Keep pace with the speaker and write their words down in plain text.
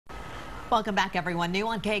Welcome back, everyone. New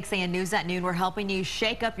on KXAN News at Noon, we're helping you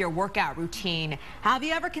shake up your workout routine. Have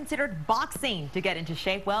you ever considered boxing to get into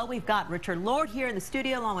shape? Well, we've got Richard Lord here in the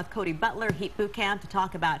studio along with Cody Butler, Heat Boot Camp, to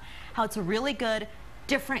talk about how it's a really good,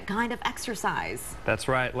 different kind of exercise. That's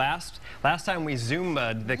right. Last time we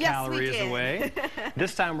Zumba'd the calories away.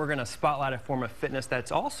 This time we're going to spotlight a form of fitness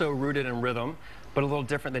that's also rooted in rhythm, but a little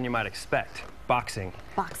different than you might expect. Boxing.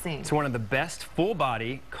 Boxing. It's one of the best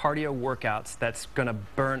full-body cardio workouts that's going to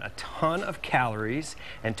burn a ton of calories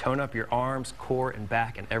and tone up your arms, core, and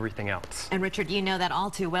back, and everything else. And Richard, you know that all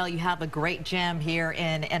too well. You have a great gym here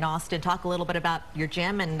in Austin. Talk a little bit about your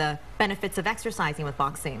gym and the benefits of exercising with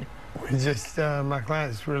boxing. We just, my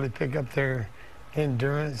clients really pick up their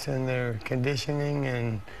endurance and their conditioning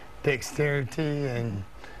and dexterity and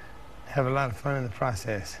have a lot of fun in the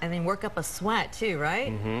process. And then work up a sweat too,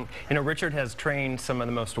 right? You know, Richard has trained some of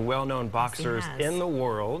the most well-known boxers in the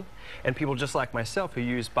world, and people just like myself who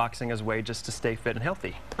use boxing as a way just to stay fit and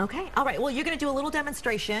healthy. Okay, all right. Well, you're going to do a little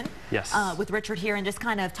demonstration with Richard here and just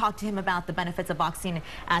kind of talk to him about the benefits of boxing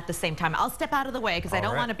at the same time. I'll step out of the way because I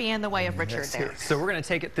don't want to be in the way of Richard there. So we're going to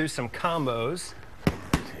take it through some combos. 2,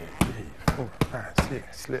 3, 4, 5,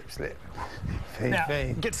 6, slip, slip. Fade, Now,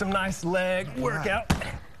 fade. get some nice leg workout.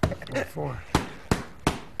 4.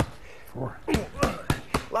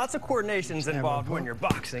 Lots of coordination's involved when you're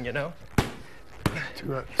boxing, you know.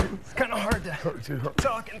 2 up, 2. It's kind of hard to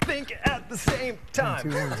talk and think at the same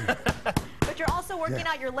time. 1, 2, 1, 2. But you're also working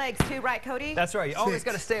out your legs too, right, Cody? That's right. You always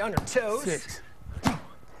got to stay on your toes. 6.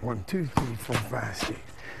 1, 2, 3, 4, 5, 6.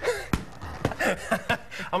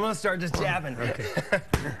 I'm going to start just jabbing. Okay.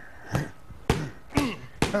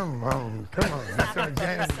 Come on, come on. Start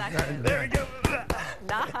jamming. There we go.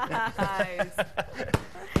 Nice.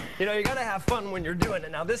 You know, you got to have fun when you're doing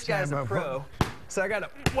it. Now, this guy's a pro, so I got to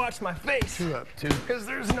watch my face. 2 up, 2. Because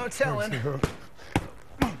there's no telling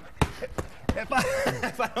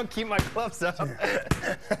if I don't keep my gloves up.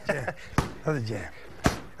 Jab. Other jab.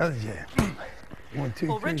 Other jab. 1, 2,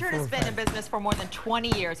 well, 3, Richard 4, has been 5. in business for more than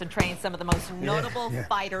 20 years and trained some of the most notable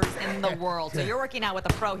fighters in the world. So you're working out with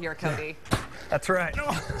a pro here, Cody. That's right.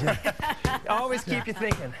 Always keep you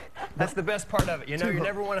thinking. That's the best part of it. You know, you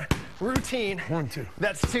never want a routine 1, 2.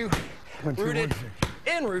 that's too rooted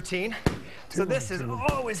in routine. So this is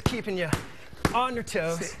always keeping you on your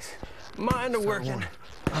toes, 6. mind are working.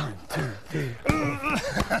 1, 2, 3, 4.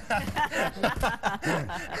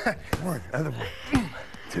 1, other one.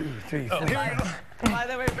 2, 3, 4. By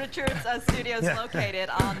the way, Richard's studio is located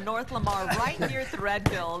on North Lamar, right near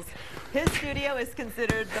Threadgills. His studio is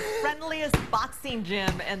considered the friendliest boxing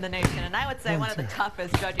gym in the nation, and I would say one of the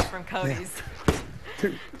toughest, judging from Cody's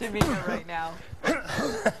demeanor right now.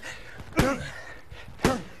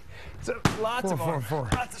 So lots of arms,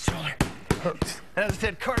 lots of shoulder. As I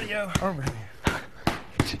said, cardio.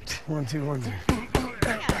 1, 2, 1, 2.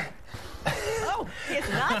 Oh, he's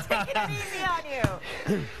not taking it easy on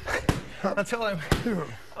you. I told him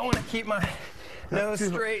I want to keep my nose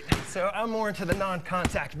straight, so I'm more into the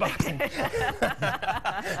non-contact boxing.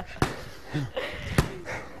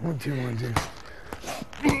 1, 2, 1, 2.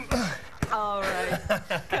 All right.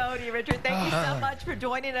 Cody, Richard, thank you so much for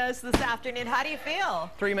joining us this afternoon. How do you feel?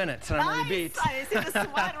 3 minutes and I'm really beat. I see the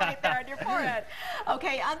sweat right there on your forehead.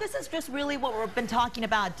 Okay, this is just really what we've been talking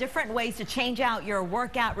about, different ways to change out your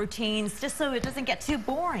workout routines just so it doesn't get too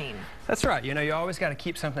boring. That's right. You know, you always got to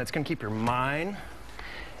keep something that's going to keep your mind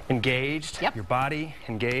engaged, your body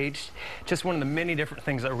engaged. Just one of the many different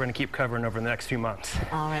things that we're going to keep covering over the next few months.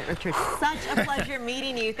 All right, Richard, such a pleasure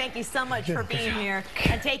meeting you. Thank you so much for being here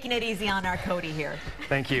and taking it easy on our Cody here.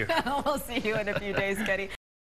 Thank you. We'll see you in a few days, Cody.